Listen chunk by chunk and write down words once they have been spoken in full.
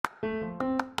Hi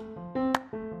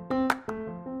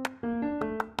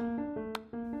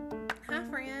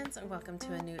friends, welcome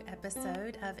to a new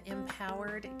episode of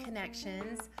Empowered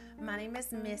Connections. My name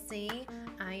is Missy.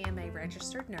 I am a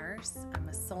registered nurse. I'm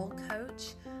a soul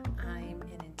coach. I'm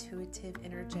an intuitive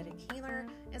energetic healer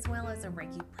as well as a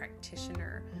Reiki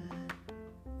practitioner.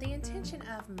 The intention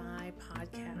of my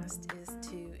podcast is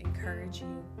to encourage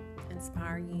you,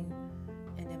 inspire you,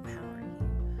 and empower you.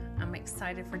 I'm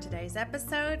excited for today's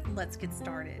episode. Let's get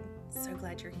started. So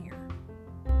glad you're here.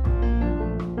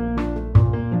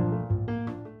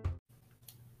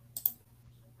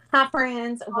 Hi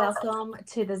friends, welcome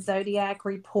to the Zodiac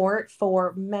Report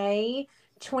for May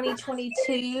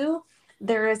 2022.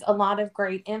 There is a lot of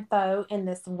great info in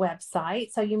this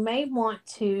website, so you may want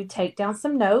to take down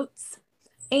some notes.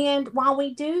 And while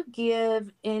we do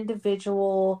give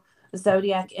individual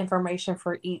zodiac information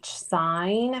for each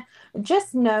sign,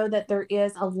 just know that there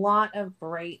is a lot of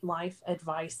great life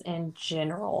advice in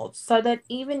general, so that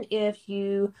even if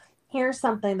you hear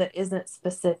something that isn't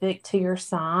specific to your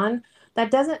sign,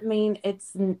 that doesn't mean it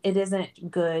isn't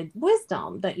good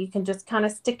wisdom that you can just kind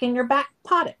of stick in your back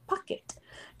pocket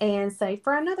and say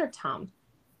for another time.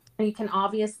 You can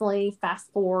obviously fast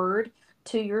forward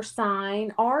to your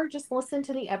sign or just listen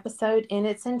to the episode in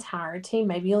its entirety.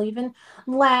 Maybe you'll even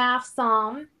laugh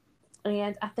some.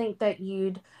 And I think that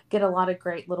you'd get a lot of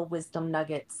great little wisdom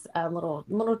nuggets,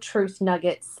 little truth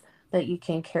nuggets that you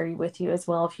can carry with you as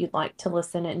well. If you'd like to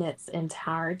listen in its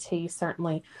entirety,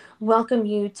 certainly welcome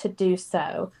you to do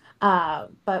so.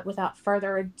 But without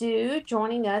further ado,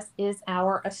 joining us is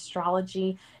our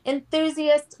astrology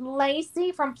enthusiast,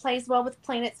 Lacey from Plays Well with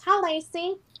Planets. Hi,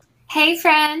 Lacey. Hey,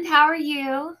 friend. How are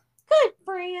you? Good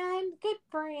friend.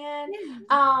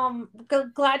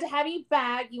 Glad to have you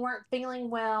back. You weren't feeling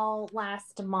well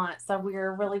last month, so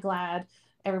we're really glad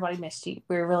everybody missed you.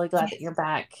 We're really glad that you're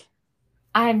back.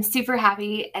 I'm super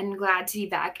happy and glad to be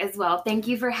back as well. Thank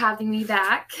you for having me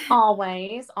back.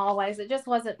 Always. It just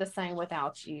wasn't the same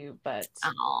without you, but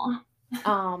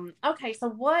okay,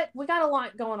 so we got a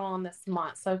lot going on this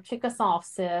month. So kick us off,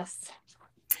 sis.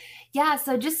 Yeah,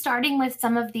 so just starting with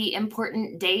some of the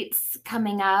important dates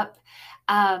coming up.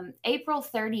 April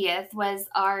 30th was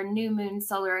our new moon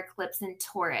solar eclipse in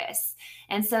Taurus.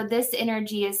 And so this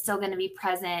energy is still going to be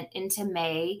present into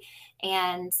May.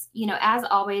 And, as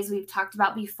always, we've talked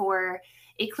about before,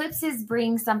 eclipses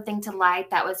bring something to light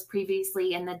that was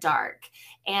previously in the dark.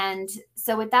 And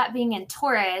so with that being in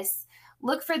Taurus,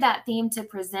 look for that theme to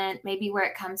present maybe where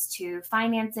it comes to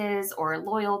finances or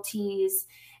loyalties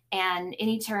and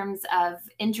any terms of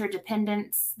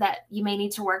interdependence that you may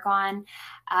need to work on.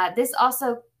 This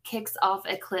also kicks off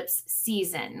eclipse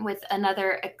season with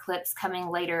another eclipse coming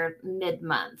later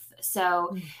mid-month.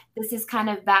 So this is kind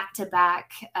of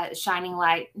back-to-back shining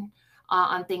light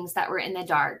on things that were in the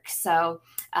dark. So,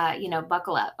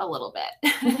 buckle up a little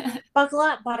bit. Buckle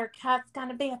up, Buttercup. It's going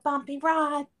to be a bumpy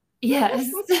ride.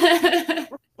 Yes.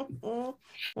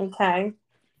 Okay.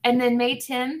 And then May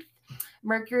 10th,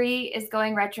 Mercury is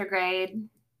going retrograde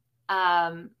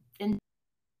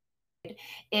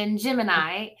in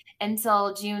Gemini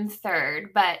until June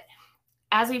 3rd. But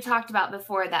as we've talked about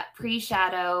before, that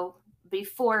pre-shadow,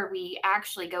 before we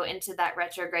actually go into that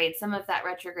retrograde, some of that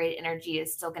retrograde energy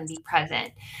is still going to be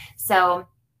present. So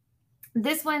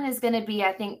this one is going to be,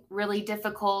 I think, really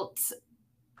difficult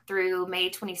through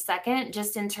May 22nd,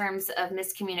 just in terms of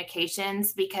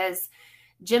miscommunications, because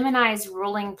Gemini's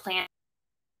ruling planet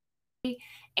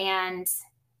and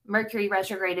Mercury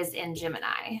retrograde is in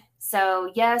Gemini.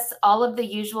 So yes, all of the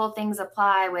usual things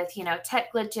apply with,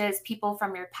 tech glitches, people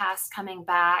from your past coming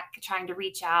back, trying to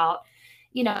reach out,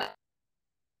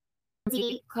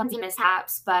 clumsy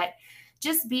mishaps, but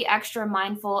just be extra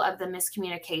mindful of the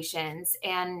miscommunications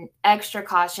and extra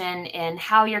caution in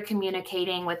how you're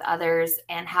communicating with others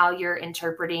and how you're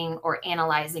interpreting or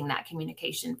analyzing that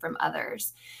communication from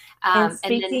others. And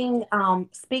speaking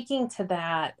to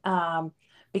that,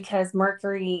 because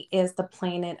Mercury is the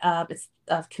planet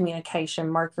of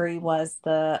communication. Mercury was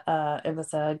it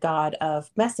was a god of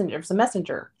messenger. It was a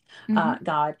messenger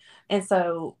god. And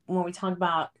so when we talk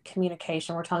about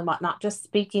communication, we're talking about not just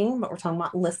speaking, but we're talking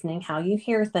about listening, how you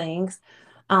hear things.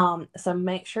 So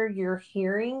make sure you're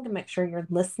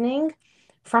listening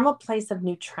from a place of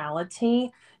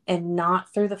neutrality and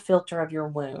not through the filter of your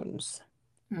wounds.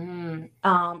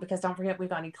 Because don't forget, we've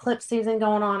got eclipse season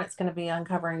going on. It's going to be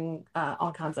uncovering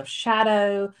all kinds of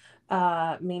shadow,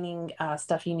 meaning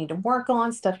stuff you need to work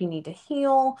on, stuff you need to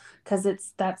heal, because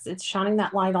it's shining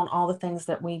that light on all the things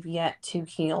that we've yet to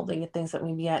heal, the things that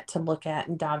we've yet to look at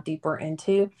and dive deeper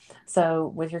into.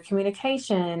 So with your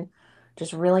communication,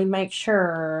 just really make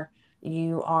sure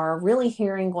You are really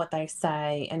hearing what they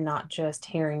say and not just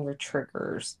hearing your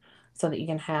triggers so that you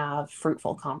can have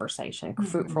fruitful conversation,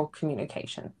 fruitful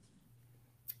communication.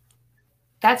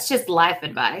 That's just life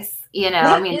advice,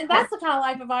 I mean, And that's the kind of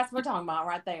life advice we're talking about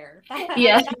right there.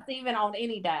 yeah. That's even on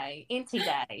any day,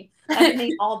 That's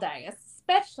me all day,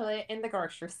 especially in the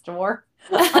grocery store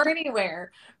or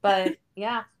anywhere. But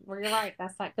yeah, you're right.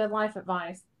 That's that good life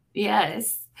advice.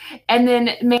 Yes. And then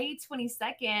May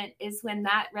 22nd is when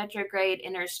that retrograde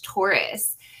enters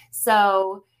Taurus.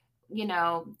 So,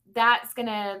 that's going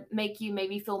to make you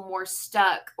maybe feel more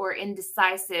stuck or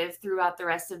indecisive throughout the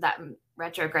rest of that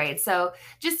retrograde. So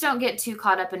just don't get too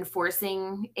caught up in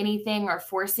forcing anything or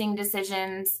forcing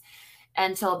decisions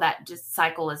until that just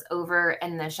cycle is over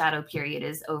and the shadow period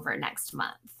is over next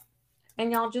month. And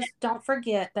y'all just don't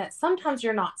forget that sometimes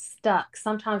you're not stuck.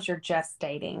 Sometimes you're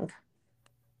gestating.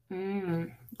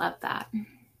 Love that.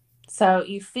 So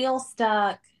you feel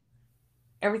stuck.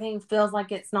 Everything feels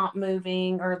like it's not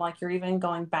moving or like you're even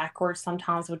going backwards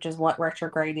sometimes, which is what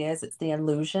retrograde is. It's the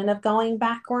illusion of going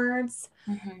backwards.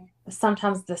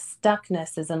 Sometimes the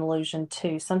stuckness is an illusion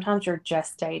too. Sometimes you're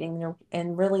gestating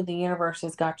and really the universe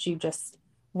has got you just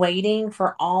waiting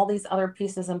for all these other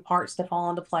pieces and parts to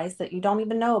fall into place that you don't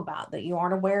even know about, that you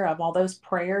aren't aware of. All those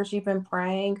prayers you've been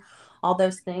praying, all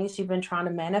those things you've been trying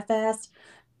to manifest.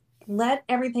 Let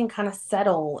everything kind of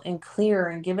settle and clear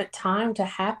and give it time to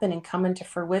happen and come into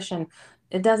fruition.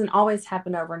 It doesn't always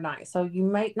happen overnight. So you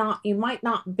might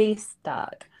not be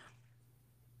stuck.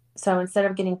 So instead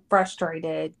of getting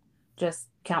frustrated, just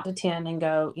count to 10 and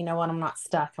go, you know what, I'm not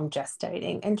stuck, I'm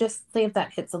gestating. And just see if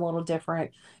that hits a little different,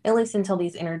 at least until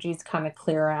these energies kind of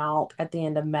clear out at the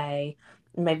end of May,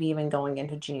 maybe even going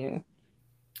into June.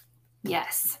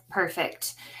 Yes,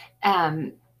 perfect.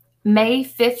 May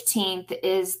 15th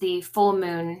is the full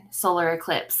moon solar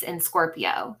eclipse in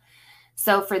Scorpio.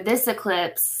 So for this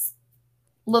eclipse,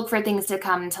 look for things to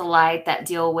come to light that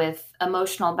deal with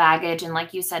emotional baggage. And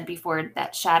like you said before,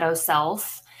 that shadow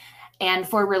self. And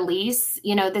for release,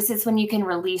 this is when you can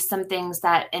release some things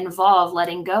that involve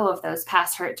letting go of those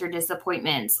past hurts or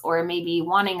disappointments, or maybe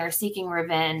wanting or seeking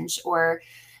revenge, or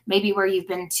maybe where you've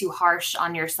been too harsh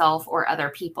on yourself or other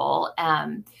people.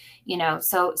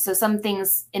 So some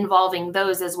things involving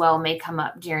those as well may come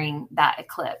up during that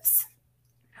eclipse.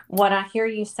 What I hear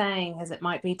you saying is it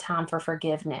might be time for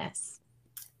forgiveness.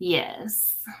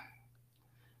 Yes.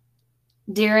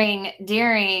 During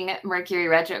Mercury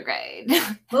retrograde.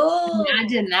 Ooh.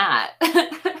 Imagine that.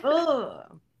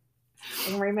 Ooh.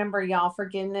 And remember, y'all,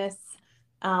 forgiveness.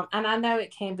 And I know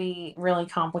it can be really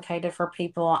complicated for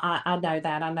people. I know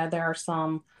that. I know there are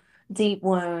some deep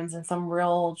wounds and some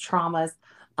real traumas.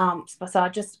 So I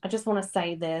just want to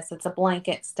say this. It's a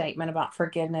blanket statement about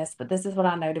forgiveness, but this is what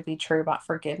I know to be true about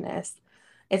forgiveness.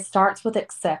 It starts with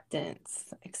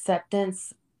acceptance.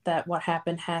 Acceptance that what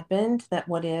happened, that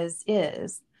what is.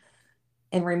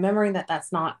 And remembering that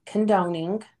that's not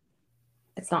condoning.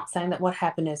 It's not saying that what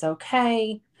happened is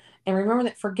okay. And remember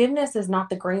that forgiveness is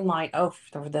not the green light, oh,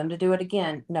 for them to do it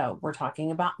again. No, we're talking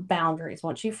about boundaries.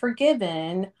 Once you've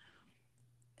forgiven,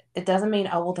 it doesn't mean,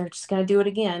 oh, well, they're just going to do it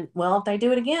again. Well, if they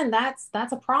do it again, that's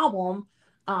a problem.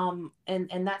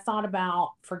 And that's not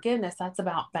about forgiveness. That's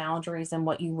about boundaries and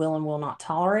what you will and will not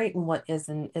tolerate and what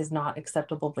is not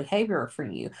acceptable behavior for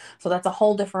you. So that's a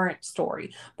whole different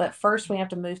story. But first we have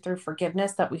to move through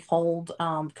forgiveness that we hold,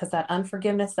 because that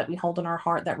unforgiveness that we hold in our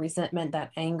heart, that resentment,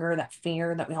 that anger, that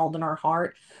fear that we hold in our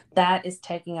heart, that is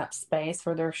taking up space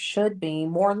where there should be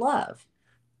more love.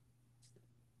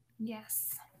 Yes.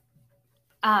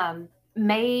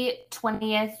 May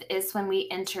 20th is when we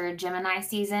enter Gemini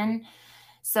season.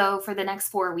 So for the next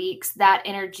 4 weeks, that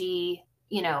energy,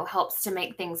 helps to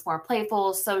make things more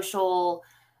playful, social,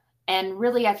 and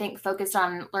really, I think, focused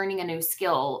on learning a new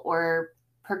skill or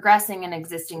progressing an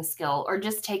existing skill or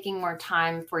just taking more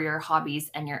time for your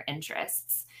hobbies and your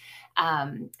interests.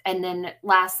 And then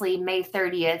lastly, May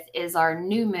 30th is our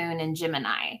new moon in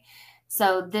Gemini.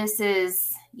 So this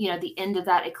is, the end of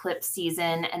that eclipse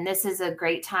season. And this is a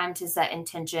great time to set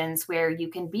intentions where you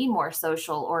can be more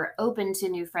social or open to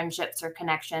new friendships or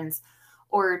connections,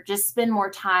 or just spend more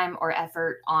time or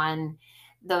effort on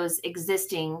those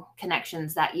existing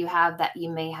connections that you have that you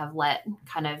may have let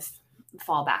kind of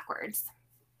fall backwards.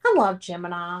 I love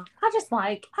Gemini. I just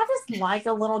like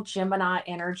a little Gemini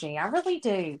energy. I really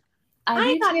do. I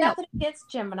ain't got nothing against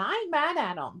Gemini. I ain't mad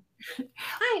at them.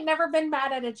 I ain't never been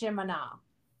mad at a Gemini.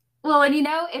 Well, and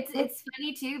it's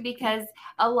funny too, because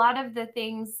a lot of the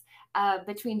things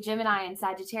between Gemini and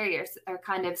Sagittarius are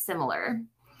kind of similar.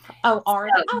 Oh, are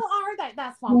they? Oh, are they?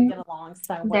 That's why we get along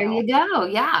so well. There you go.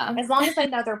 Yeah. As long as they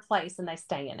know their place and they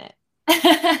stay in it.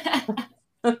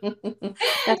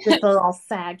 That's just a little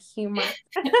sad humor.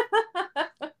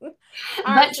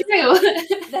 But true.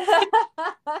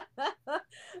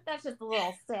 That's just a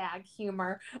little sad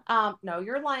humor. Know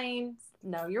your lanes,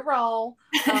 know your role.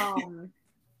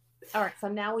 All right, so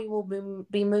now we will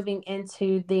be moving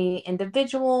into the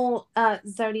individual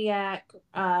zodiac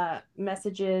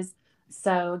messages.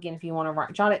 So again, if you want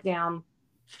to jot it down,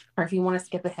 or if you want to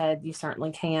skip ahead, you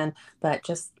certainly can. But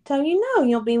just so you know,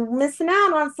 you'll be missing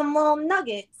out on some little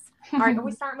nuggets. All right, are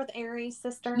we starting with Aries,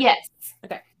 sister? Yes.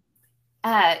 Okay.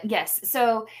 Yes.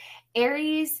 So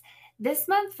Aries, this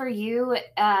month for you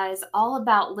is all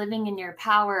about living in your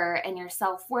power and your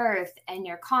self-worth and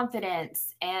your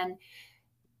confidence, and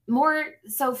more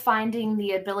so finding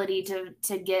the ability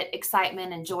to get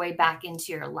excitement and joy back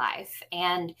into your life.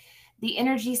 And the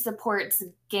energy supports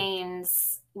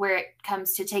gains where it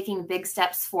comes to taking big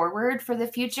steps forward for the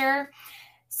future.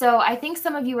 So I think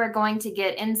some of you are going to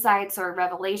get insights or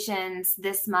revelations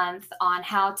this month on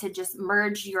how to just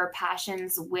merge your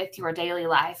passions with your daily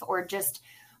life, or just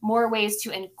more ways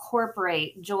to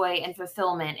incorporate joy and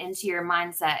fulfillment into your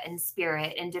mindset and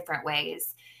spirit in different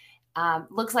ways.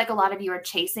 Looks like a lot of you are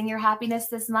chasing your happiness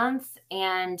this month,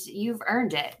 and you've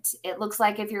earned it. It looks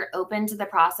like if you're open to the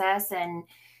process and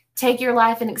take your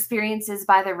life and experiences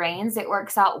by the reins, it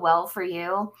works out well for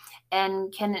you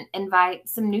and can invite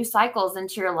some new cycles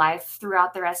into your life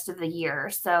throughout the rest of the year.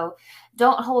 So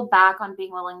don't hold back on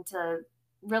being willing to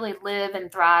really live and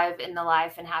thrive in the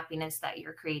life and happiness that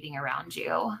you're creating around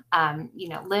you.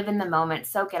 Live in the moment,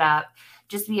 soak it up,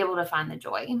 just be able to find the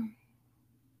joy.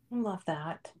 I love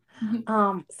that.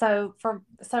 So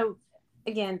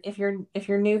again, if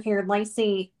you're new here,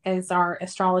 Lacey is our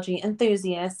astrology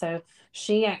enthusiast. So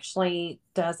she actually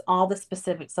does all the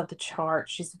specifics of the chart.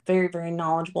 She's very, very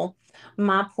knowledgeable.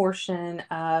 My portion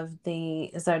of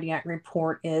the Zodiac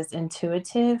Report is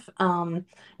intuitive.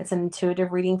 It's an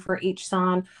intuitive reading for each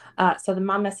sign.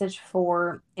 My message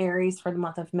for Aries for the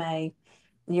month of May,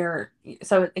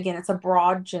 so again, it's a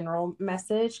broad general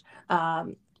message.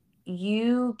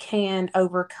 You can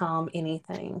overcome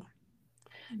anything.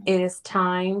 It is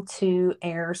time to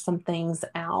air some things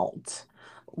out.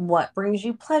 What brings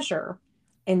you pleasure?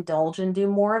 Indulge and do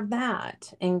more of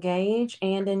that. Engage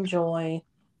and enjoy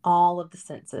all of the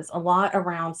senses. A lot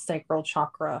around sacral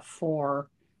chakra for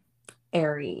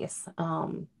Aries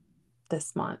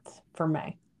this month for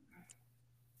May.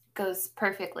 Goes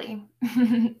perfectly.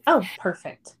 Oh,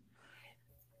 perfect.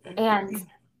 And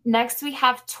next we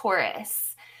have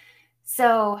Taurus.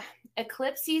 So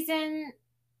eclipse season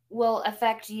will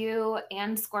affect you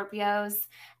and Scorpios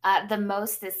the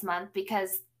most this month,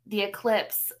 because the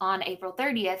eclipse on April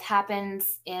 30th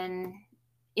happens in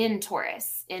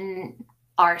Taurus, in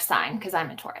our sign, because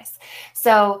I'm a Taurus.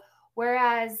 So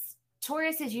whereas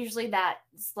Taurus is usually that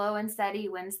slow and steady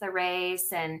wins the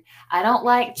race, and I don't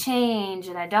like change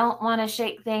and I don't want to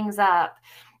shake things up,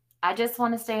 I just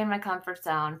want to stay in my comfort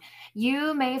zone.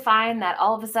 You may find that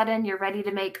all of a sudden you're ready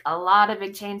to make a lot of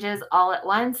big changes all at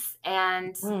once,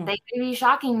 and they may be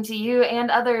shocking to you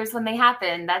and others when they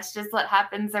happen. That's just what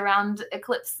happens around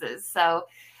eclipses. So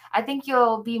I think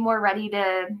you'll be more ready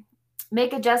to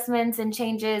make adjustments and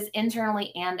changes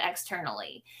internally and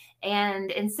externally. And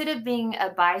instead of being a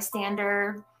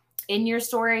bystander in your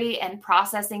story and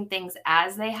processing things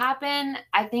as they happen,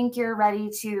 I think you're ready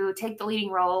to take the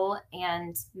leading role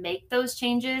and make those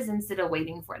changes instead of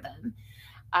waiting for them.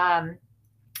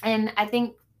 And I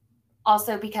think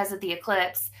also because of the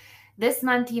eclipse, this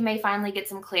month you may finally get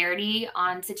some clarity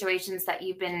on situations that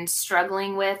you've been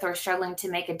struggling with or struggling to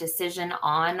make a decision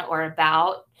on or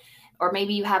about, or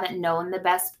maybe you haven't known the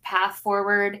best path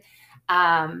forward.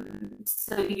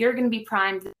 So you're going to be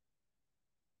primed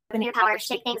in your power,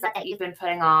 shake things up that you've been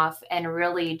putting off, and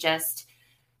really just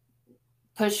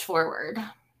push forward.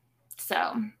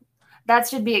 So that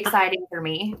should be exciting for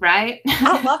me, right?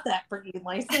 I love that for you,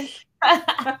 Lacey.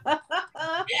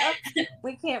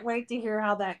 We can't wait to hear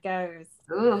how that goes.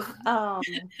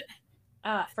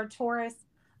 For Taurus,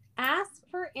 ask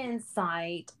for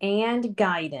insight and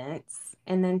guidance,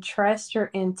 and then trust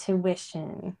your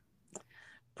intuition.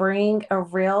 Bring a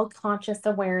real conscious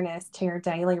awareness to your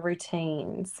daily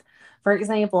routines. For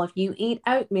example, if you eat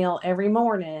oatmeal every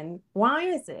morning, why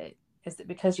is it? Is it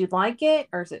because you like it,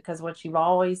 or is it because what you've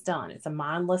always done? It's a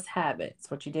mindless habit.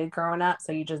 It's what you did growing up,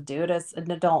 so you just do it as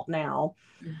an adult now.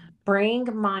 Mm-hmm.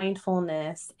 Bring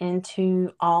mindfulness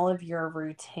into all of your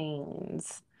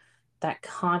routines, that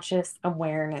conscious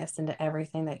awareness into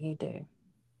everything that you do.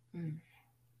 Mm.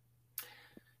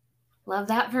 Love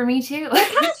that for me too.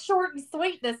 It's kind of short and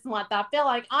sweet this month. I feel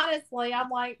like, honestly, I'm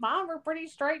like, mine were pretty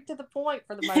straight to the point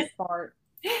for the most part.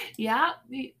 Yeah,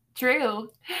 true.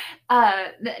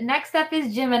 Next up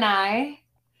is Gemini.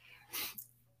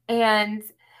 And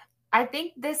I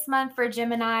think this month for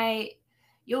Gemini,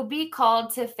 you'll be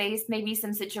called to face maybe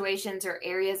some situations or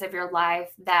areas of your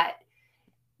life that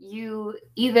you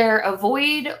either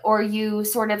avoid or you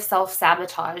sort of self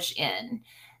sabotage in.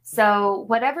 So,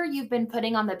 whatever you've been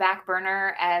putting on the back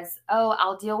burner as, oh,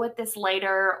 I'll deal with this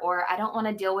later, or I don't want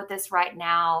to deal with this right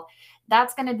now,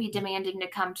 that's going to be demanding to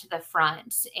come to the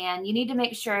front. And you need to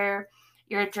make sure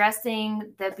you're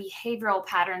addressing the behavioral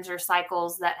patterns or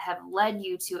cycles that have led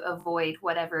you to avoid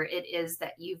whatever it is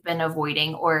that you've been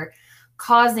avoiding or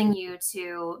causing you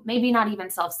to maybe not even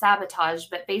self-sabotage,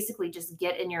 but basically just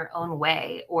get in your own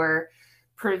way or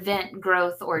prevent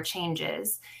growth or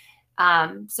changes.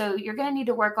 So you're going to need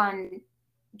to work on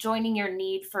joining your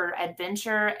need for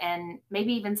adventure and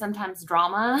maybe even sometimes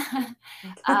drama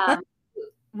um,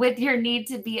 with your need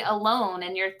to be alone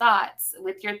and your thoughts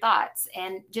with your thoughts,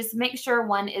 and just make sure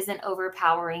one isn't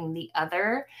overpowering the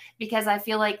other, because I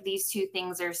feel like these two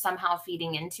things are somehow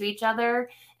feeding into each other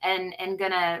and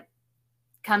gonna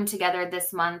come together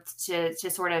this month to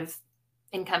sort of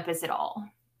encompass it all.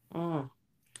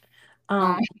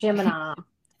 Gemini.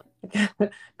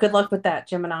 Good luck with that,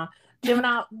 Gemini.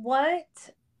 Gemini,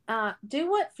 do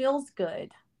what feels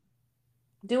good.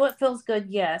 Do what feels good,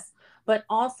 yes, but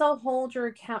also hold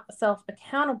yourself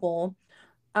accountable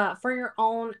for your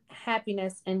own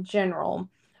happiness in general.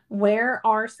 Where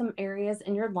are some areas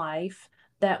in your life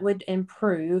that would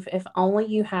improve if only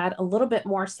you had a little bit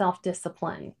more self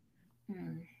discipline?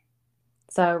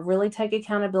 So, really take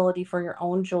accountability for your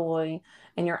own joy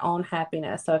and your own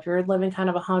happiness. So, if you're living kind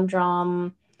of a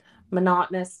humdrum,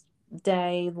 monotonous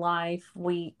day, life,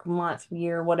 week, month,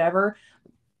 year, whatever,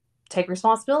 take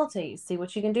responsibility. See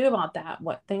what you can do about that.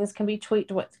 What things can be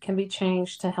tweaked, what can be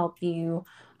changed to help you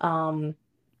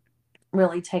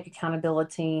really take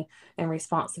accountability and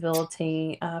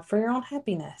responsibility for your own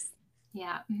happiness.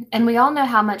 Yeah. And we all know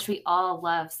how much we all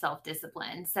love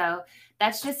self-discipline. So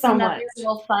that's just So another much.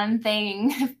 little fun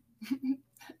thing.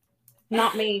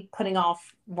 Not me putting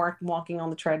off walking on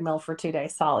the treadmill for 2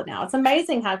 days solid now. It's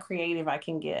amazing how creative I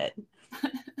can get.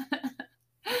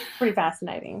 Pretty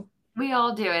fascinating. We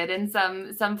all do it in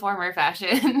some form or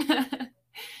fashion.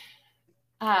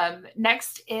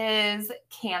 Next is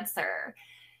Cancer.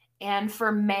 And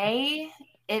for May,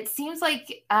 it seems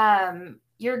like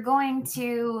you're going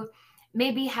to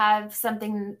maybe have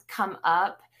something come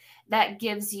up that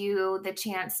gives you the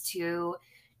chance to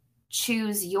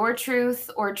choose your truth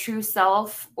or true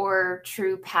self or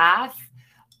true path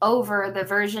over the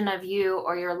version of you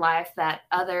or your life that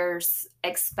others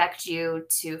expect you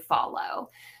to follow.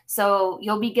 So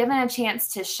you'll be given a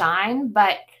chance to shine,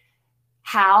 but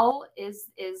how is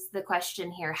the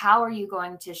question here? How are you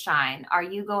going to shine? Are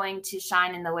you going to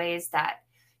shine in the ways that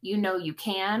you know you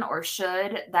can or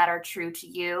should, that are true to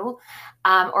you?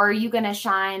 Or are you going to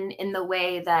shine in the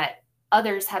way that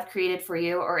others have created for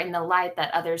you, or in the light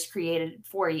that others created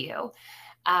for you?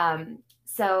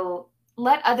 So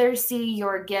let others see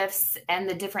your gifts and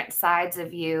the different sides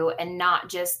of you, and not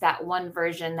just that one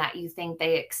version that you think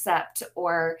they accept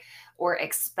or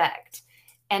expect.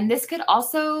 And this could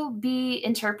also be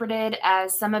interpreted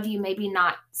as some of you maybe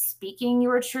not speaking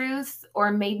your truth, or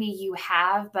maybe you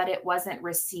have, but it wasn't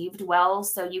received well.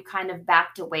 So you kind of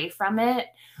backed away from it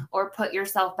or put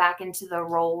yourself back into the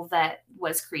role that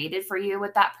was created for you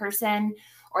with that person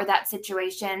or that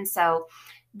situation. So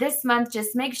this month,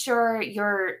 just make sure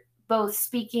you're both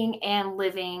speaking and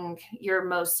living your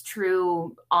most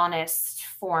true, honest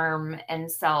form and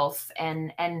self,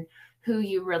 and who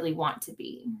you really want to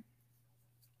be.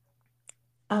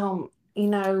 You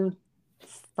know,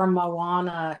 from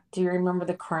Moana, do you remember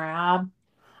the crab?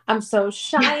 I'm so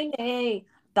shiny.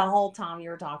 The whole time you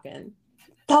were talking.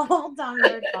 The whole time you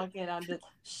were talking, I'm just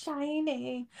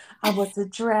shiny. I was a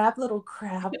drab little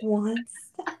crab once.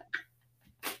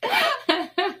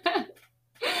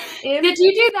 Did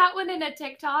you do that one in a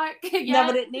TikTok? No,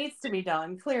 but it needs to be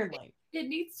done, clearly. It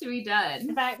needs to be done.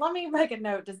 In fact, let me make a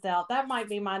note to self. That might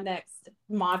be my next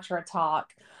mantra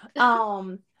talk.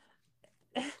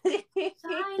 If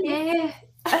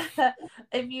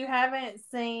you haven't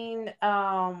seen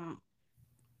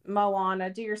Moana,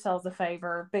 do yourselves a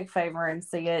favor, big favor, and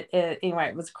see it. Anyway,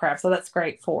 it was crap. So that's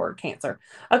great for Cancer.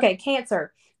 Okay,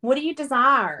 Cancer, what do you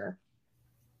desire?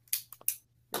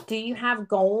 Do you have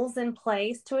goals in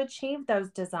place to achieve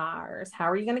those desires? How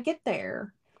are you going to get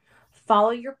there?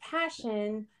 Follow your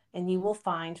passion and you will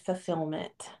find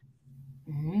fulfillment.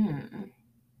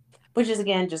 Which is,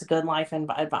 again, just good life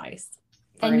advice.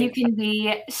 And you can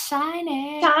be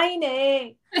shiny.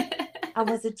 Shiny. I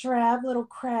was a drab little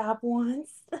crab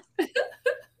once.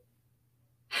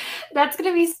 That's going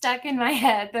to be stuck in my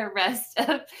head the rest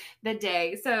of the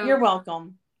day. So You're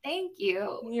welcome. thank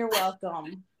you. You're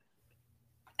welcome.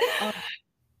 Oh,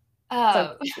 so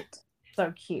Uh, cute.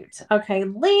 So cute. Okay,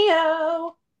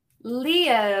 Leo.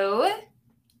 Leo.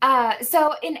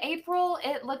 So in April,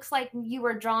 it looks like you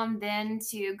were drawn then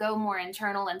to go more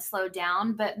internal and slow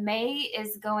down, but May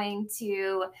is going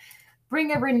to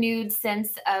bring a renewed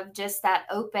sense of just that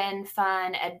open,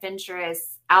 fun,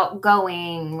 adventurous,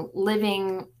 outgoing,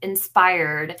 living,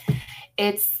 inspired.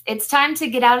 It's time to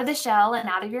get out of the shell and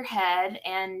out of your head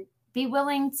and be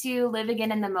willing to live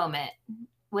again in the moment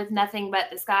with nothing but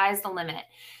the sky's the limit.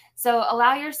 So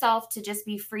allow yourself to just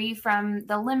be free from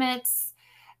the limits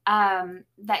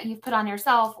that you've put on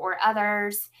yourself or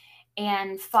others,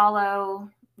 and follow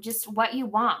just what you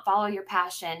want. Follow your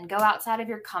passion. Go outside of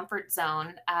your comfort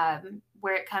zone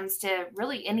where it comes to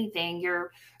really anything,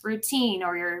 your routine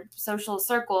or your social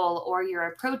circle or your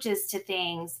approaches to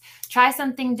things. Try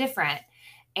something different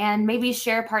and maybe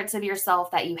share parts of yourself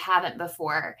that you haven't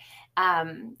before.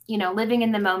 Living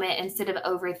in the moment instead of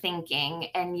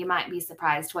overthinking, and you might be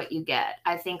surprised what you get.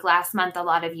 I think last month, a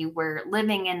lot of you were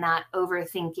living in that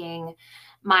overthinking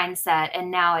mindset, and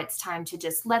now it's time to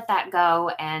just let that go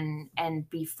and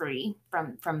be free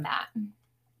from that.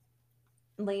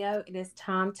 Leo, it is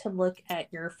time to look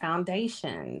at your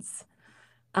foundations.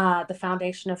 The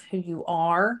foundation of who you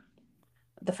are,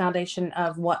 the foundation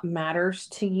of what matters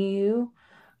to you.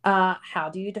 How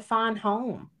do you define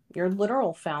home? Your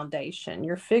literal foundation,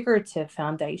 your figurative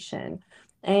foundation.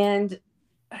 And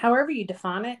however you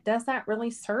define it, does that really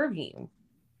serve you?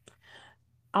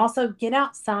 Also, get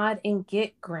outside and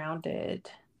get grounded.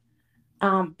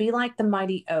 Be like the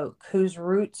mighty oak whose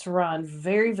roots run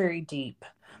very, very deep,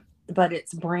 but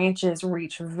its branches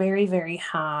reach very, very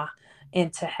high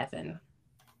into heaven.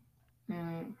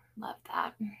 Love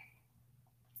that.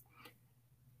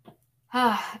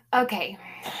 Okay.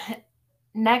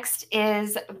 Next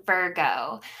is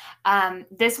Virgo.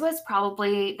 This one's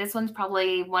probably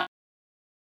one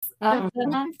of the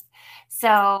month.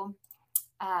 So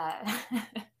I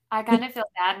kind of feel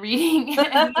bad reading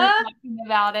and talking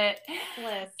about it.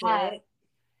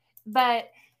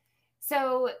 But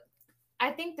so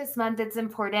I think this month it's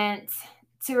important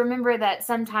to remember that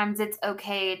sometimes it's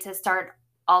okay to start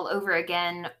all over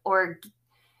again or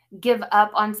give up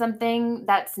on something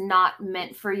that's not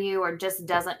meant for you or just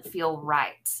doesn't feel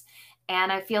right.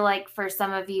 And I feel like for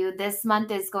some of you, this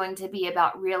month is going to be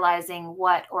about realizing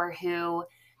what or who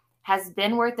has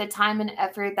been worth the time and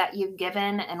effort that you've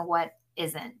given and what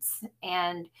isn't.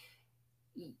 And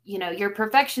your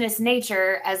perfectionist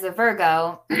nature as a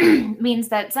Virgo means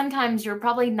that sometimes you're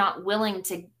probably not willing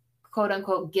to quote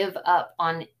unquote give up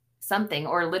on something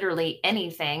or literally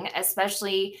anything,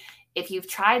 especially if you've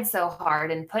tried so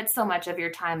hard and put so much of your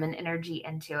time and energy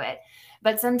into it.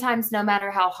 But sometimes no matter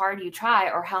how hard you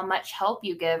try or how much help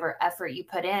you give or effort you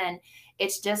put in,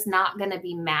 it's just not going to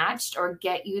be matched or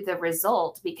get you the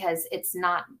result because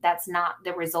that's not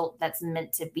the result that's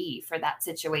meant to be for that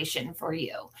situation for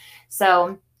you.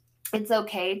 So it's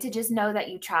okay to just know that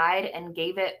you tried and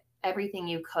gave it everything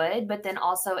you could, but then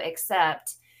also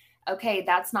accept, okay,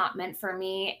 that's not meant for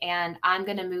me. And I'm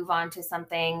going to move on to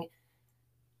something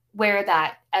where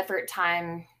that effort,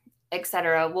 time,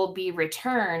 etc., will be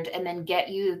returned and then get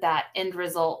you that end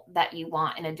result that you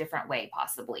want in a different way,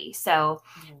 possibly. So,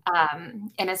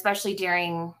 and especially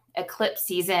during eclipse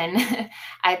season,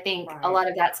 I think a lot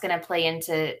of that's going to play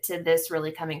into this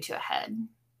really coming to a head.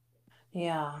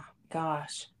 Yeah,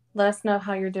 gosh. Let us know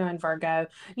how you're doing, Virgo.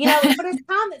 But it's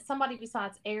time that somebody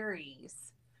besides Aries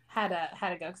had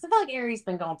to go, because I feel like Aries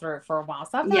been going through it for a while.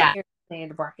 So I feel like Aries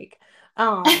needed a break.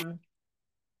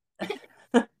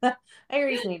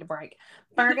 Aries need a break.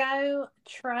 Virgo,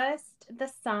 trust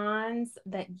the signs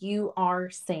that you are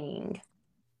seeing.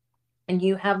 And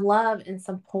you have love and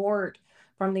support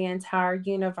from the entire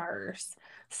universe.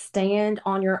 Stand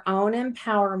on your own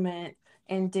empowerment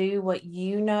and do what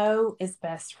you know is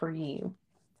best for you.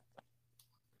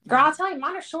 Girl, I'll tell you,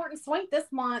 mine are short and sweet this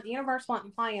month. The universe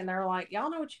wasn't playing. They're like, y'all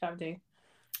know what you gotta do.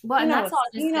 Well, and that's all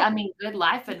just, good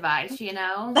life advice,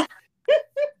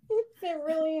 It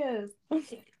really is.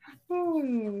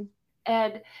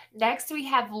 And next we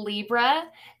have Libra.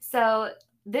 So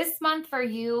this month for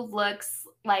you looks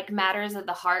like matters of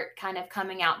the heart kind of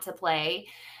coming out to play.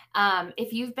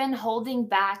 If you've been holding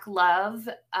back love,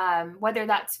 whether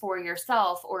that's for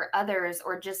yourself or others,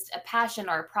 or just a passion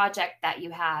or a project that you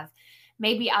have,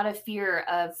 maybe out of fear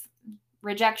of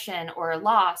rejection or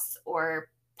loss or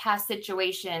past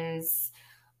situations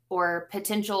or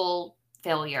potential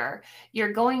failure,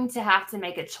 you're going to have to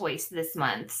make a choice this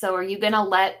month. So are you going to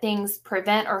let things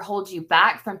prevent or hold you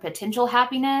back from potential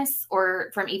happiness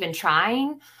or from even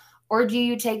trying? Or do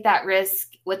you take that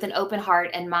risk with an open heart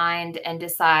and mind and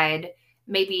decide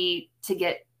maybe to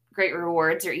get great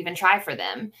rewards or even try for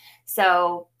them?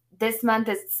 So this month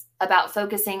is about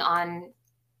focusing on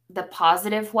the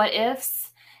positive what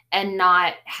ifs and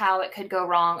not how it could go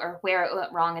wrong or where it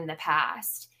went wrong in the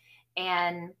past.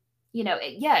 And,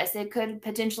 yes, it could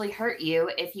potentially hurt you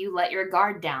if you let your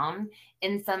guard down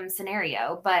in some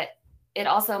scenario, but it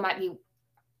also might be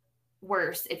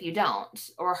worse if you don't,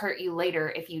 or hurt you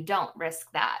later if you don't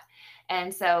risk that.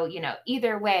 And so,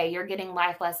 either way, you're getting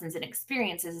life lessons and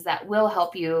experiences that will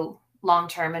help you long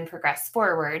term and progress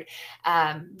forward.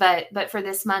 But for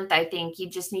this month, I think you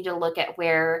just need to look at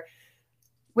where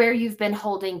you've been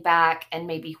holding back and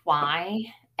maybe why,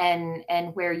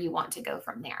 and where you want to go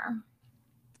from there.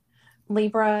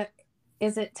 Libra,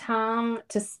 is it time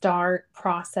to start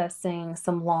processing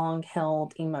some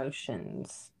long-held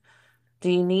emotions?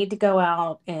 Do you need to go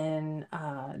out and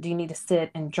do you need to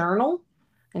sit and journal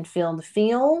and feel the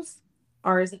feels?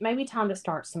 Or is it maybe time to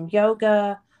start some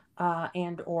yoga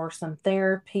and or some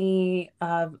therapy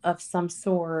of some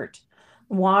sort?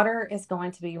 Water is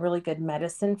going to be really good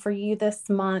medicine for you this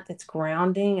month. It's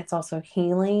grounding. It's also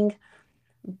healing.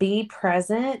 Be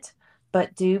present,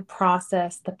 but do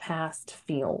process the past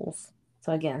feels.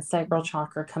 So again, sacral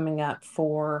chakra coming up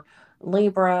for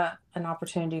Libra, an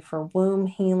opportunity for womb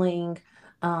healing.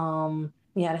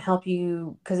 To help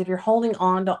you, because if you're holding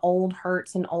on to old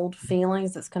hurts and old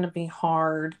feelings, it's going to be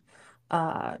hard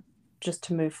just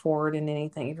to move forward in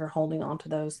anything if you're holding on to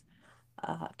those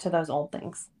old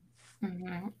things.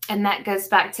 Mm-hmm. And that goes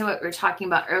back to what we were talking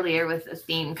about earlier with the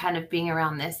theme kind of being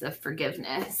around this of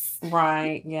forgiveness.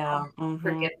 Right. Yeah.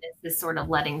 Forgiveness is sort of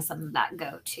letting some of that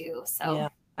go too. So yeah,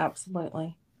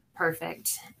 absolutely.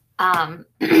 Perfect.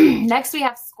 Next we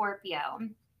have Scorpio.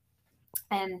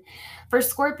 And for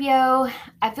Scorpio,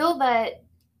 I feel that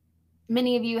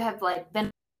many of you have been on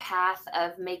the path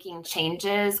of making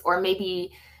changes or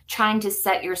maybe trying to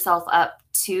set yourself up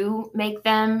to make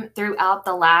them throughout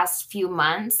the last few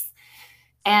months.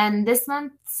 And this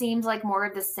month seems like more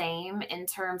of the same in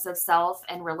terms of self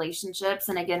and relationships.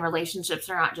 And again, relationships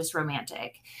are not just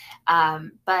romantic.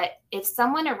 But if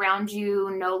someone around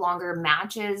you no longer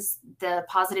matches the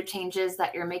positive changes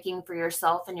that you're making for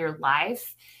yourself and your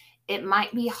life, it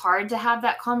might be hard to have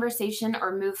that conversation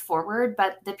or move forward.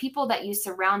 But the people that you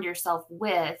surround yourself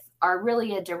with are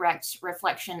really a direct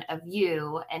reflection of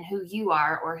you and who you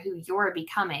are or who you're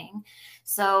becoming.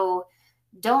 So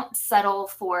don't settle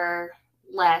for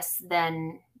less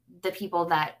than the people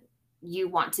that you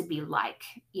want to be like,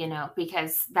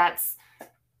 because that's,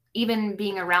 even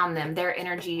being around them, their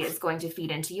energy is going to feed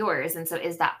into yours. And so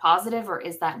is that positive or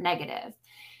is that negative?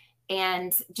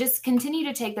 And just continue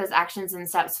to take those actions and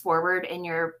steps forward in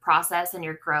your process and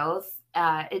your growth.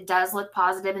 It does look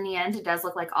positive in the end. It does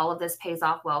look like all of this pays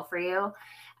off well for you.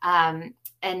 And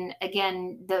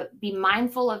again, be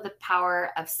mindful of the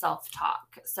power of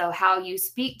self-talk. So how you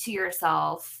speak to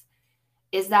yourself,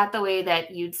 is that the way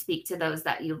that you'd speak to those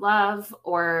that you love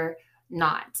or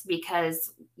not?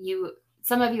 Because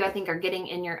some of you, I think, are getting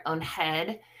in your own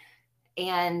head,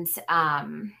 and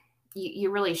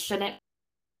you really shouldn't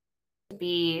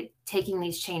be taking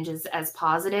these changes as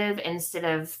positive instead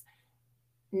of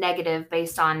negative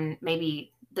based on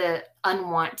maybe the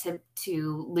unwant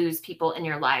to lose people in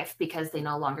your life because they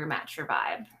no longer match your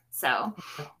vibe. So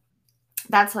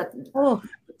that's what it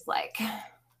looks like.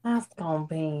 That's gonna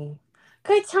be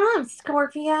good times,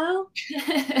 Scorpio.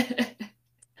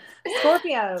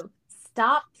 Scorpio,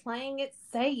 stop playing it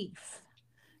safe.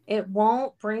 It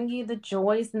won't bring you the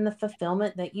joys and the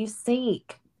fulfillment that you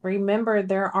seek. Remember,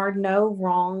 there are no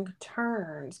wrong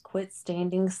turns. Quit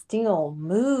standing still.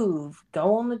 Move.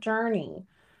 Go on the journey.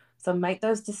 So make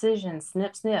those decisions.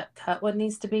 Snip, snip. Cut what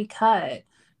needs to be cut.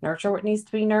 Nurture what needs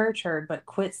to be nurtured. But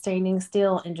quit standing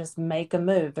still and just make a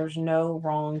move. There's no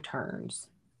wrong turns.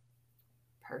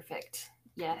 Perfect.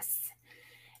 Yes.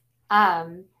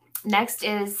 Next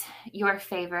is your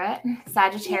favorite,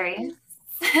 Sagittarius.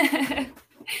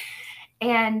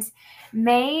 And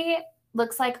May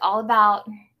looks like all about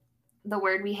the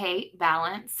word we hate,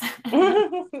 balance.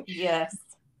 Yes.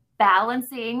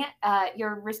 Balancing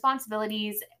your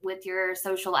responsibilities with your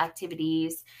social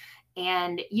activities.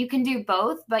 And you can do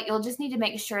both, but you'll just need to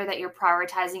make sure that you're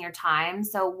prioritizing your time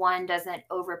so one doesn't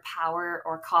overpower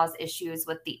or cause issues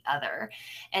with the other.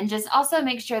 And just also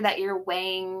make sure that you're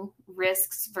weighing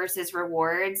risks versus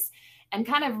rewards and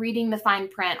kind of reading the fine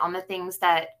print on the things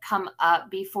that come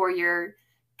up before you're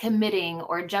committing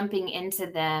or jumping into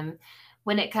them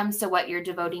when it comes to what you're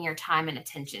devoting your time and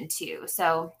attention to.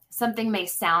 So something may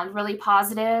sound really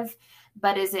positive,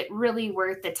 but is it really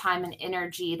worth the time and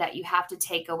energy that you have to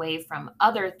take away from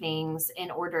other things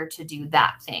in order to do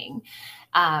that thing?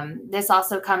 This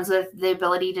also comes with the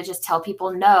ability to just tell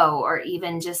people no, or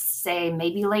even just say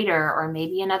maybe later or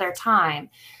maybe another time.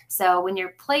 So when your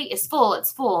plate is full,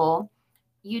 it's full.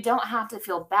 You don't have to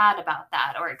feel bad about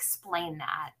that or explain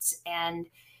that. And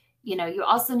you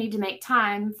also need to make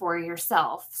time for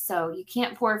yourself. So you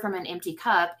can't pour from an empty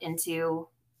cup into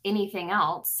anything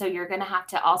else. So you're going to have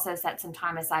to also set some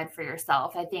time aside for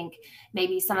yourself. I think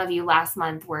maybe some of you last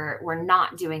month were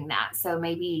not doing that. So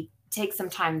maybe take some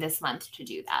time this month to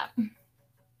do that.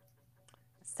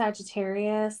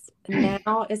 Sagittarius,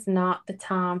 now is not the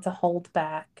time to hold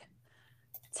back.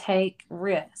 Take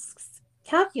risks.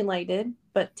 Calculated,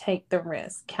 but take the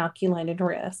risk. Calculated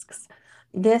risks.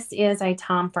 This is a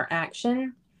time for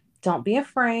action. Don't be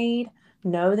afraid.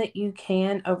 Know that you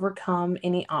can overcome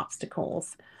any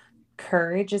obstacles.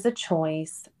 Courage is a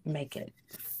choice. Make it.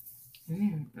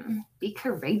 Be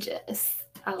courageous.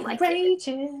 I like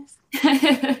courageous.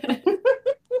 It.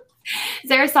 Is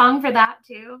there a song for that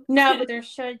too? No, but there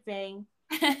should be.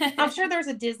 I'm sure there's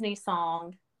a Disney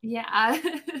song. Yeah.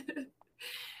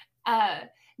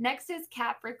 Next is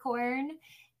Capricorn.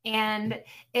 And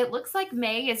it looks like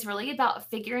May is really about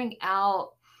figuring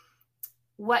out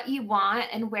what you want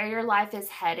and where your life is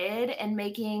headed and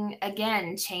making,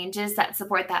 again, changes that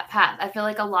support that path. I feel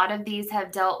like a lot of these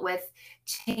have dealt with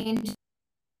change.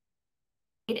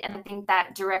 And I think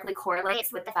that directly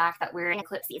correlates with the fact that we're in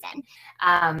eclipse season.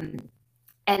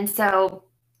 And so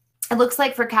it looks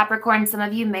like for Capricorn, some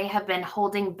of you may have been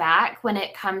holding back when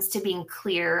it comes to being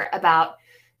clear about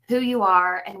who you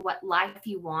are and what life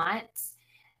you want,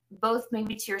 both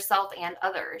maybe to yourself and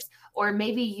others. Or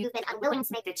maybe you've been unwilling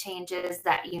to make the changes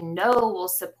that will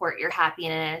support your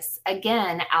happiness,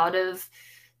 again, out of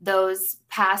those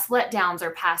past letdowns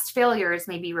or past failures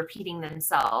maybe repeating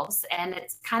themselves. And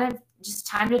it's kind of just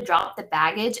time to drop the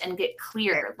baggage and get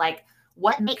clear, like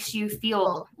what makes you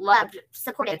feel loved,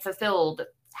 supported, fulfilled,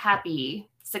 happy,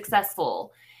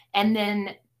 successful, and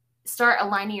then start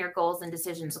aligning your goals and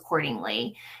decisions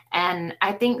accordingly. And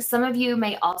I think some of you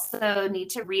may also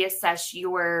need to reassess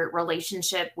your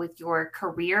relationship with your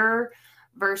career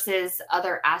versus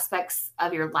other aspects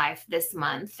of your life this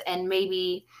month. And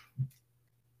maybe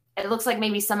it looks like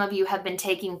maybe some of you have been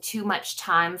taking too much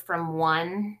time from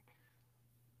one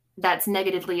that's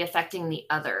negatively affecting the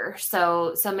other.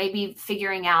 So maybe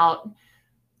figuring out,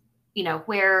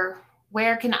 where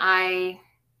can I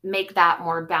make that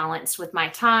more balanced with my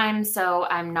time, so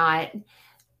I'm not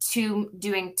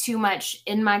doing too much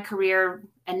in my career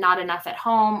and not enough at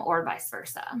home, or vice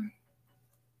versa.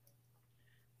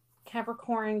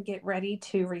 Capricorn, get ready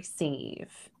to receive.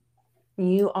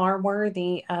 You are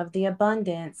worthy of the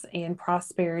abundance and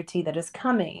prosperity that is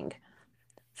coming.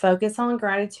 Focus on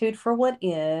gratitude for what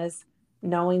is,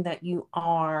 knowing that you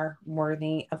are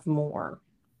worthy of more.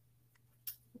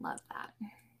 Love that.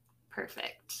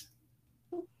 Perfect.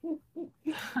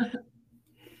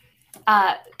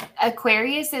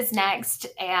 Aquarius is next.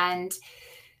 And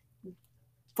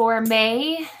for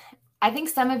May, I think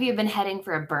some of you have been heading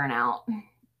for a burnout,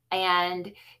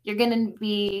 and you're going to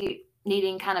be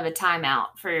needing kind of a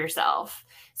timeout for yourself.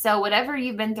 So whatever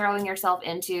you've been throwing yourself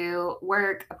into,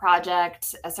 work, a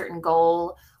project, a certain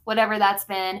goal, whatever that's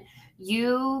been,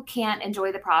 you can't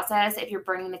enjoy the process if you're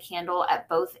burning the candle at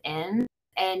both ends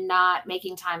and not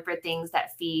making time for things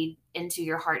that feed into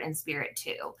your heart and spirit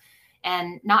too.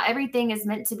 And not everything is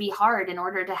meant to be hard in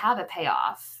order to have a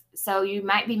payoff. So you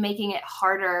might be making it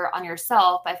harder on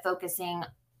yourself by focusing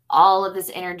all of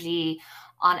this energy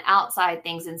on outside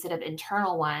things instead of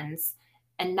internal ones,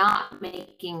 and not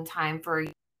making time for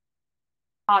your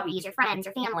hobbies, your friends,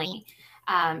 your family.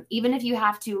 Even if you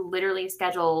have to literally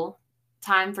schedule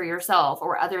time for yourself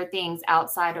or other things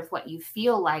outside of what you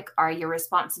feel like are your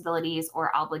responsibilities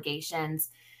or obligations,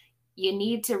 you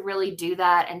need to really do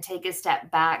that and take a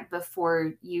step back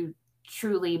before you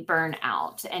truly burn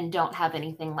out and don't have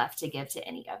anything left to give to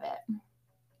any of it.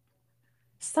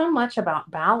 So much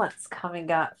about balance coming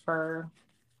up for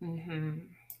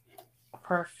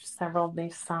several of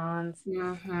these signs.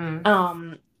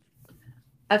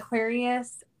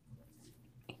 Aquarius,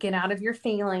 get out of your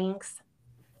feelings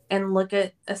and look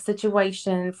at a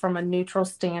situation from a neutral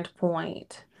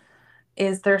standpoint.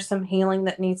 Is there some healing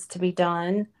that needs to be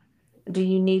done? Do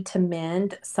you need to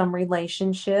mend some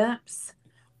relationships?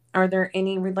 Are there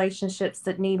any relationships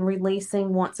that need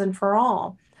releasing once and for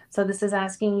all? So this is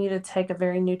asking you to take a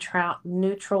very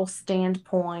neutral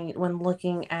standpoint when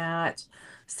looking at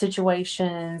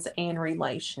situations and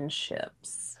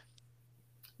relationships.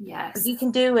 Yes. You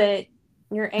can do it.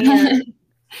 You're air,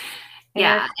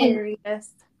 Yeah.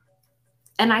 Aquarius.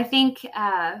 And I think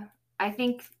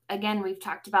again, we've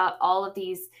talked about all of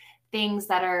these things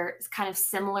that are kind of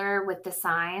similar with the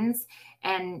signs.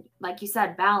 And like you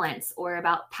said, balance, or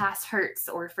about past hurts,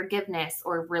 or forgiveness,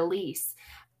 or release.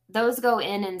 Those go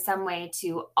in some way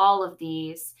to all of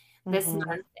these this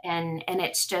month. And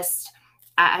it's just,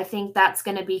 I think that's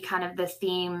going to be kind of the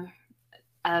theme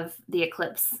of the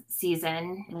eclipse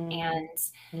season. And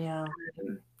yeah,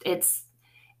 it's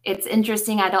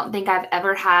interesting. I don't think I've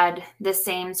ever had the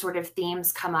same sort of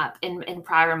themes come up in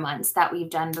prior months that we've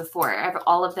done before.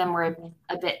 All of them were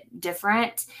a bit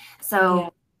different.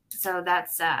 So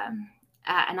that's, and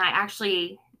I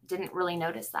actually didn't really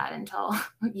notice that until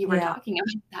you were talking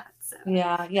about that. So.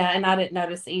 Yeah. And I didn't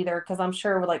notice either, because I'm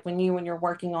sure like when you're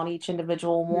working on each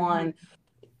individual one,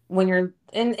 when you're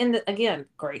again,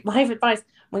 great life advice,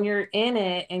 when you're in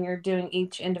it and you're doing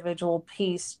each individual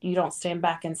piece, you don't stand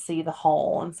back and see the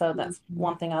whole. And so that's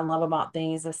one thing I love about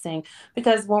these, is seeing,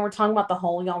 because when we're talking about the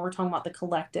whole, y'all, we're talking about the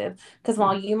collective. Because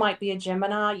while you might be a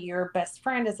Gemini, your best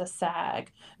friend is a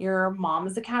Sag, your mom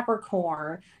is a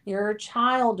Capricorn, your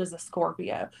child is a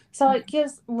Scorpio. So it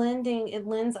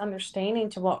lends understanding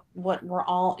to what we're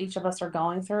all, each of us are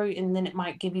going through. And then it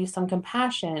might give you some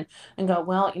compassion and go,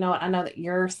 well, you know what, I know that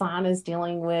your sign is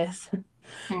dealing with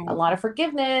a lot of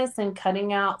forgiveness and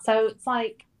cutting out. So it's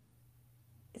like,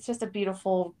 it's just a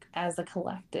beautiful as a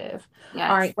collective. Yes.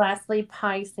 All right. Lastly,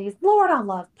 Pisces. Lord, I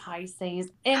love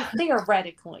Pisces. And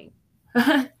theoretically,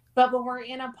 but when we're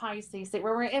in a Pisces, when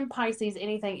we're in Pisces,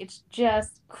 anything, it's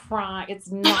just crying. It's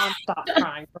nonstop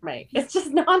crying for me. It's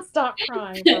just nonstop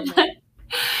crying for me.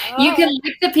 You can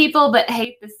like the people, but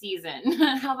hate the season.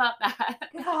 How about that?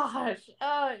 Gosh.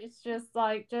 It's just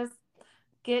like, just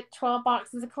get 12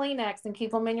 boxes of Kleenex and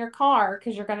keep them in your car,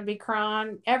 because you're going to be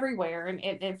crying everywhere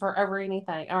and forever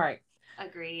anything. All right.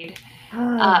 Agreed.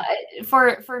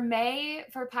 For May,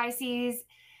 for Pisces,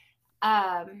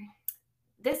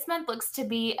 this month looks to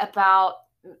be about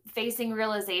facing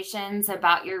realizations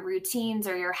about your routines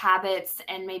or your habits,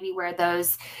 and maybe where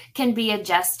those can be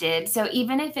adjusted. So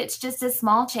even if it's just a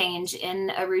small change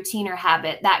in a routine or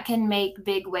habit, that can make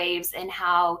big waves in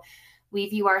how we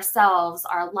view ourselves,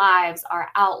 our lives, our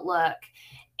outlook.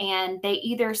 And they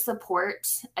either support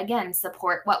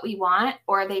what we want,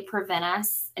 or they prevent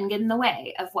us and get in the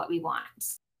way of what we want.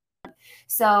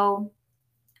 So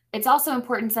it's also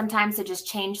important sometimes to just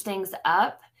change things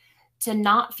up, to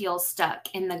not feel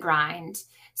stuck in the grind.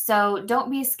 So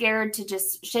don't be scared to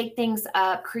just shake things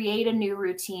up, create a new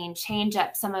routine, change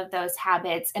up some of those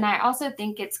habits. And I also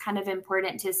think it's kind of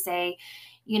important to say,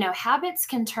 habits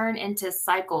can turn into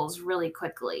cycles really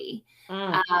quickly.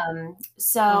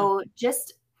 So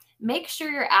just make sure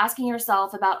you're asking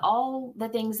yourself about all the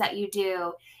things that you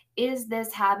do. Is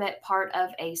this habit part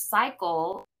of a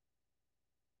cycle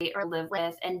or live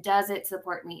with, and does it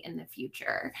support me in the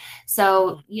future?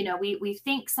 So, we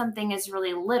think something is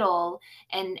really little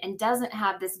and doesn't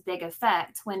have this big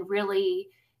effect, when really,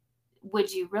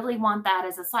 would you really want that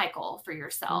as a cycle for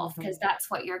yourself? Because that's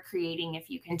what you're creating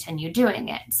if you continue doing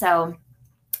it. So,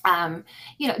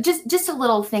 just a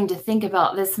little thing to think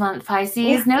about this month,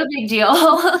 Pisces. No big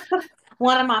deal.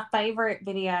 One of my favorite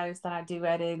videos that I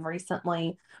duetted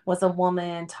recently was a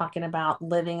woman talking about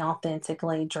living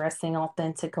authentically, dressing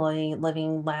authentically,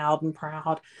 living loud and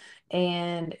proud.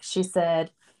 And she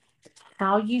said,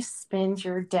 how you spend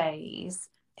your days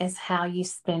is how you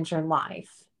spend your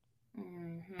life.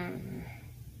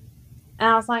 And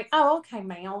I was like, oh, okay,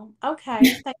 ma'am. Okay,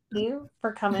 thank you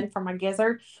for coming for my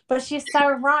gizzard. But she's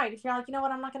so right. If you're like, you know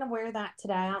what, I'm not going to wear that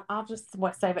today. I'll just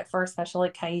save it for a special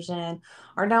occasion.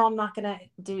 Or no, I'm not going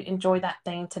to enjoy that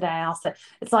thing today. I'll say,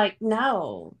 it's like,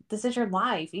 no, this is your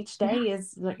life. Each day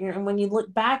is, and when you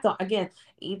look back on, again,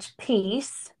 each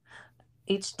piece,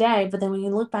 each day, but then when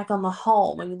you look back on the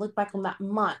whole, when you look back on that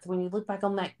month, when you look back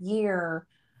on that year,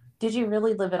 did you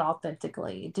really live it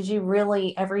authentically? Did you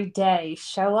really every day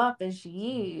show up as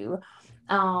you?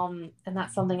 And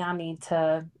that's something I need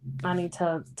to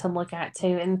look at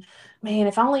too. And man,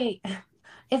 if only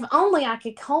I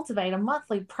could cultivate a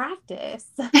monthly practice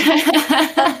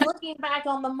of looking back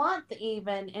on the month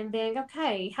even and being,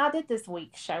 okay, how did this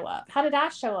week show up? How did I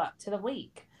show up to the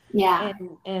week? Yeah.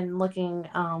 And looking,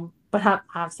 but I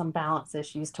have some balance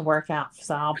issues to work out,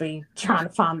 so I'll be trying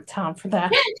to find the time for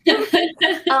that.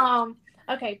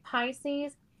 Okay,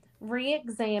 Pisces,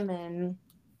 re-examine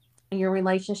your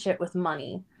relationship with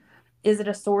money. Is it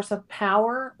a source of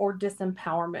power or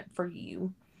disempowerment for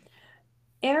you?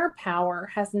 Inner power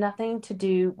has nothing to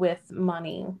do with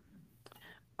money.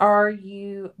 Are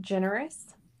you generous?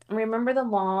 Remember the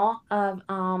law of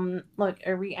look,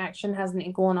 a reaction has an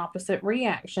equal and opposite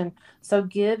reaction. So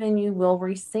give and you will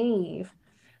receive.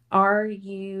 Are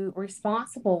you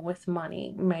responsible with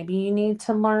money? Maybe you need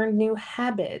to learn new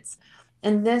habits.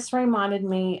 And this reminded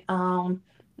me,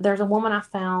 there's a woman I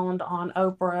found on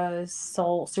Oprah's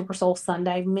Super Soul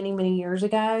Sunday many, many years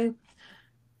ago,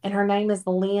 and her name is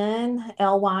Lynn,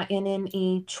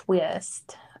 Lynne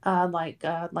Twist, like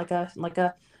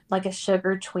a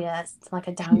sugar twist, like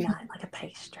a donut, like a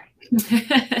pastry.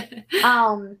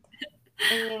 Um,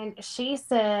 and she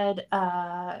said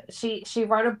she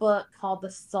wrote a book called The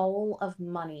Soul of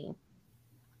Money,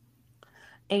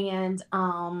 and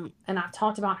I've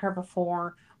talked about her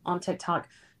before on TikTok.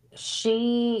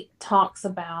 She talks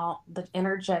about the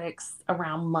energetics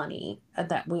around money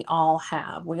that we all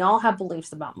have. We all have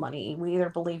beliefs about money. We either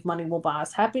believe money will buy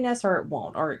us happiness or it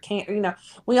won't, or it can't.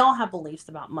 We all have beliefs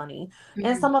about money,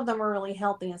 and Mhm. some of them are really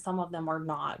healthy and some of them are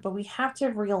not. But we have to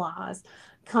realize,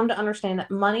 come to understand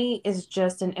that money is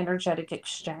just an energetic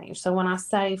exchange. So when I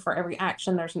say for every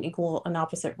action, there's an equal and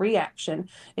opposite reaction.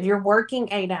 If you're working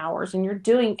 8 hours and you're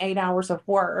doing 8 hours of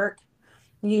work,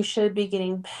 you should be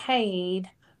getting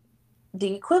paid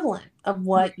the equivalent of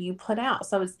what you put out.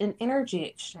 So it's an energy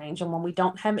exchange. And when we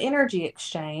don't have energy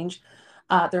exchange,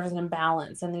 there's an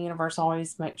imbalance, and the universe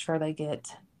always makes sure they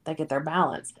get their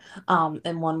balance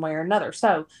in one way or another.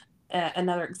 So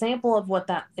another example of what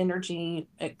that energy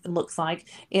looks like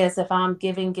is if I'm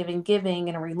giving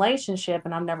in a relationship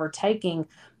and I'm never taking,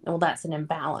 well, that's an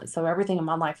imbalance. So everything in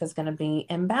my life is going to be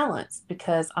imbalanced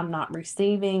because I'm not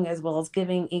receiving as well as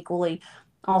giving equally.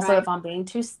 Also, Right. if I'm being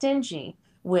too stingy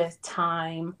with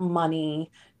time,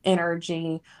 money,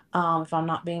 energy, if I'm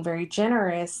not being very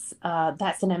generous,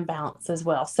 that's an imbalance as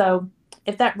well. So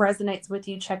if that resonates with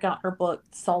you, check out her book,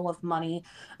 Soul of Money.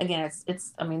 Again,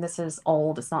 it's I mean, this is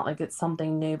old. It's not like it's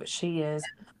something new, but she is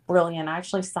brilliant. I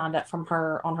actually signed up from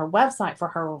her on her website for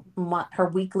her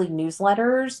weekly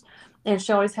newsletters, and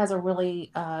she always has a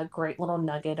really great little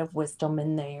nugget of wisdom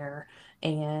in there.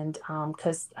 And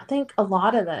because I think a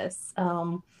lot of us,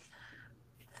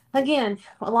 again,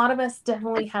 a lot of us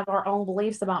definitely have our own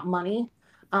beliefs about money,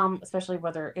 especially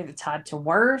whether it's tied to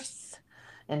worth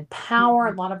and power.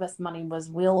 A Mhm. lot of us, money was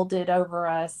wielded over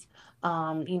us.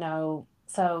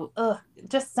 So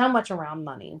just so much around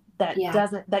money Yeah.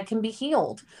 that can be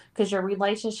healed, because your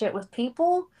relationship with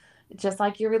people, just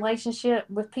like your relationship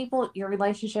with people, your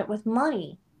relationship with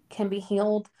money can be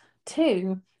healed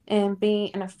too, and be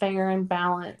in a fair and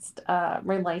balanced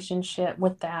relationship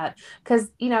with that. Because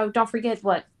don't forget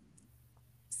what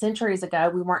centuries ago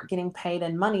we weren't getting paid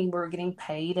in money. We were getting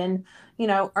paid in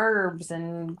herbs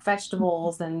and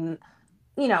vegetables and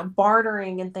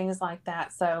bartering and things like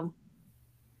that. So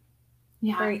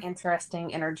Yeah. very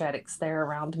interesting energetics there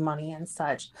around money and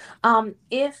such.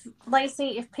 If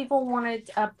Lacey, if people wanted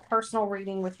a personal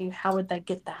reading with you, how would they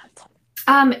get that?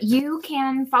 You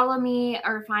can follow me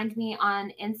or find me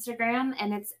on Instagram,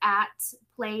 and it's at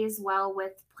Plays Well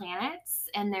with Planets,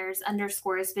 and there's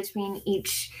underscores between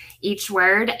each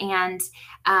word. And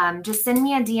just send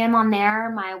me a DM on there.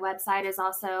 My website is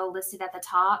also listed at the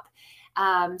top.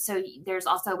 So there's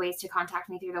also ways to contact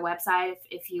me through the website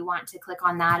if you want to click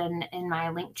on that in my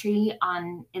link tree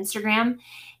on Instagram.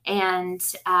 And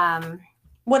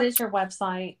What is your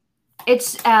website?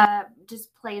 it's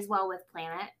just Plays Well with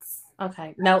Planets.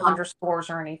 Okay, no underscores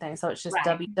or anything. So it's just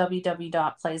Right.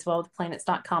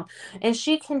 www.playswellwithplanets.com. And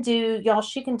she can do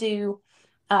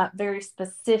very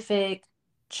specific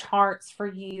charts for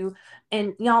you.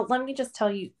 And y'all, let me just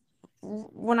tell you,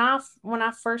 when I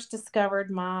first discovered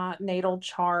my natal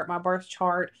chart, my birth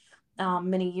chart,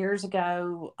 many years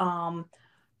ago,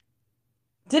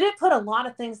 did it put a lot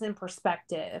of things in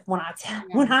perspective when I tell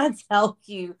Yeah. when I tell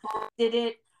you, did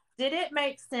it did it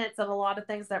make sense of a lot of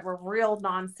things that were real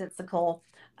nonsensical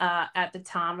at the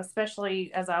time,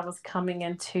 especially as I was coming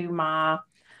into my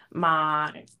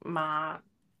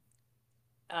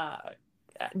uh,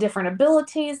 different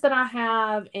abilities that I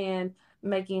have and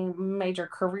making major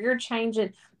career changes.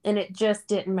 And it just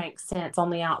didn't make sense on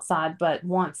the outside. But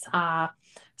once I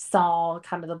saw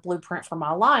kind of the blueprint for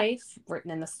my life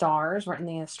written in the stars, written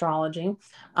in the astrology,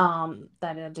 that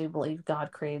I do believe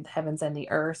God created the heavens and the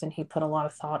earth, and He put a lot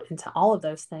of thought into all of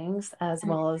those things, as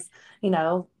well as, you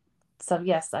know, so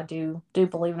yes, I do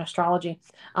believe in astrology.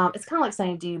 It's kind of like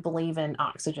saying, do you believe in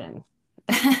oxygen?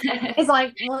 It's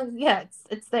like, well, yeah,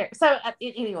 it's there. So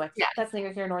anyway, Yeah. that's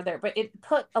neither here nor there. But it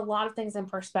put a lot of things in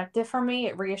perspective for me.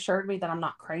 It reassured me that I'm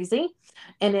not crazy,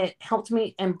 and it helped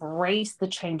me embrace the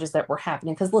changes that were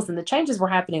happening. Because listen, the changes were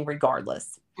happening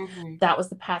regardless. Mm-hmm. That was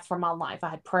the path for my life. I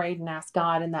had prayed and asked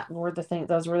God, and those were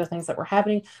the things that were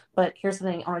happening. But here's the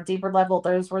thing: on a deeper level,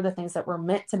 those were the things that were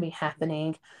meant to be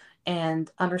happening. And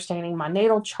understanding my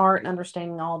natal chart and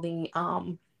understanding all the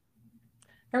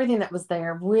everything that was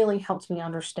there really helped me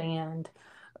understand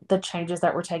the changes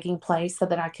that were taking place so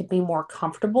that I could be more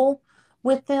comfortable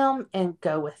with them and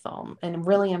go with them and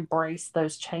really embrace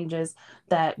those changes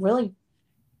that really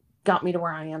got me to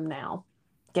where I am now.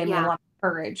 Gave me a Yeah. lot of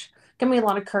courage, gave me a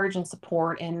lot of courage and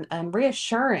support and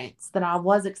reassurance that I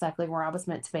was exactly where I was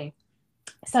meant to be.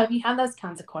 So if you have those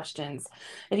kinds of questions,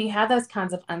 if you have those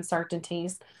kinds of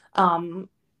uncertainties, um,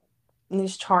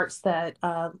 these charts that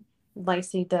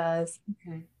Lacey does,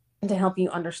 Mm-hmm. to help you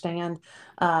understand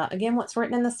again what's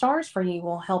written in the stars for you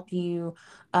will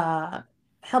uh,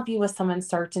 help you with some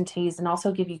uncertainties and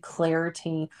also give you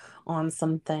clarity on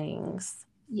some things.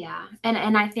 Yeah.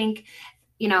 And I think,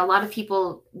 a lot of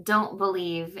people don't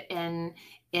believe in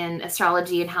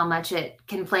astrology and how much it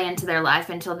can play into their life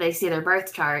until they see their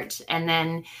birth chart, and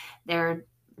then they're,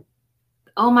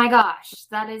 oh my gosh,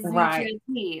 that is me to Right, a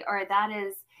T, or that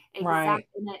is right,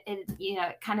 exactly,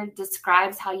 it kind of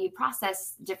describes how you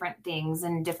process different things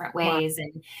in different right, ways.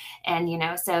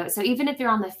 And so even if you're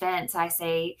on the fence, I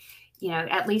say,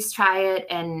 at least try it.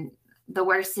 And the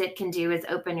worst it can do is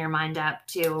open your mind up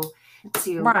to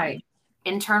right,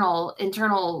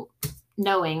 internal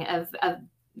knowing of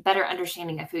better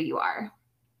understanding of who you are.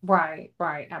 right,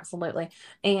 absolutely.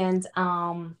 And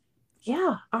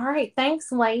yeah, all right,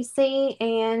 thanks Lacey,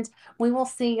 and we will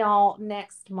see y'all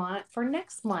next month for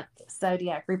next month's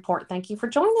Zodiac Report. Thank you for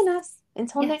joining us.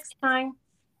 Until Yes. next time.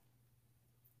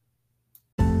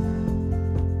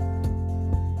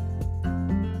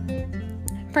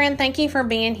 Friend, thank you for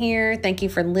being here. Thank you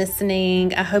for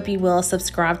listening. I hope you will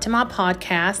subscribe to my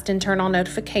podcast and turn on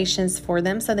notifications for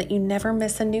them so that you never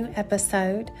miss a new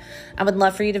episode. I would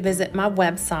love for you to visit my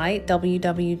website,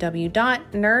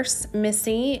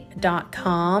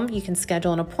 www.nursemissy.com. You can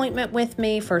schedule an appointment with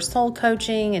me for soul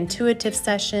coaching, intuitive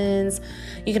sessions.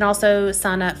 You can also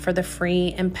sign up for the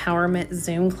free empowerment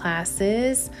Zoom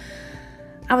classes.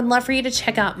 I would love for you to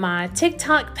check out my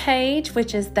TikTok page,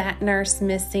 which is That Nurse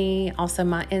Missy. Also,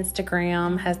 my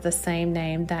Instagram has the same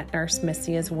name, That Nurse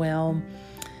Missy, as well.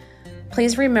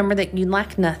 Please remember that you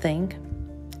lack nothing.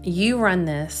 You run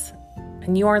this,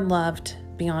 and you are loved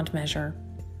beyond measure.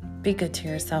 Be good to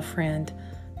yourself, friend.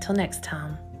 Till next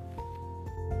time.